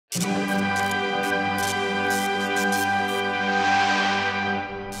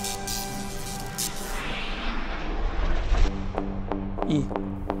E.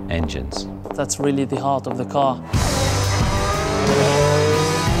 Engines. That's really the heart of the car.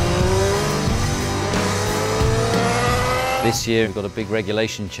 This year we've got a big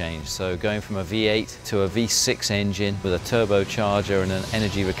regulation change, so going from a V8 to a V6 engine with a turbocharger and an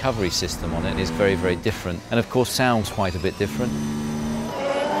energy recovery system on it is very, very different, and of course sounds quite a bit different.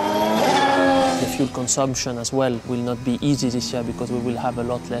 The fuel consumption as well will not be easy this year because we will have a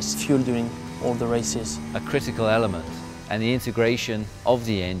lot less fuel during all the races. A critical element, and the integration of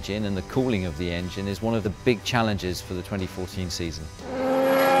the engine and the cooling of the engine is one of the big challenges for the 2014 season.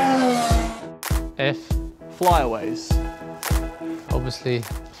 F. Flyaways. Obviously,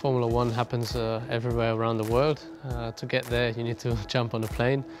 Formula One happens everywhere around the world. To get there, you need to jump on a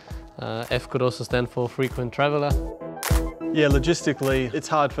plane. F could also stand for frequent traveller. Yeah, logistically, it's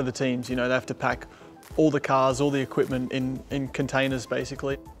hard for the teams. You know, they have to pack all the cars, all the equipment in containers,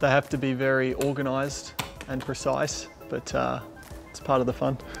 basically. They have to be very organised and precise, but it's part of the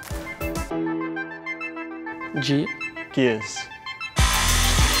fun. G. Gears.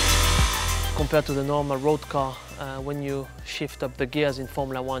 Compared to the normal road car, when you shift up the gears in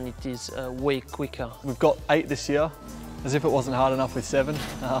Formula One, it is way quicker. We've got 8 this year, as if it wasn't hard enough with 7.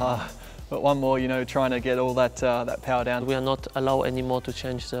 But one more, you know, trying to get all that power down. We are not allowed anymore to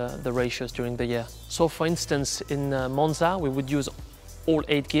change the ratios during the year. So for instance, in Monza, we would use all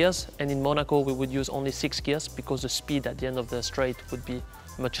 8 gears, and in Monaco, we would use only 6 gears because the speed at the end of the straight would be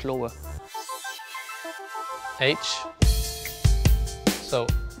much lower. H. So,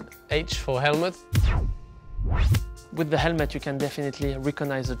 H for helmet. With the helmet, you can definitely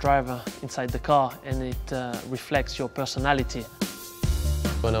recognize the driver inside the car, and it reflects your personality.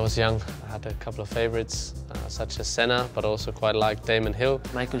 When I was young, I had a couple of favorites, such as Senna, but also quite like Damon Hill.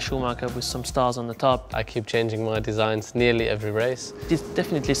 Michael Schumacher with some stars on the top. I keep changing my designs nearly every race. It's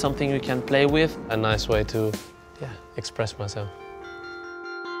definitely something you can play with. A nice way to express myself.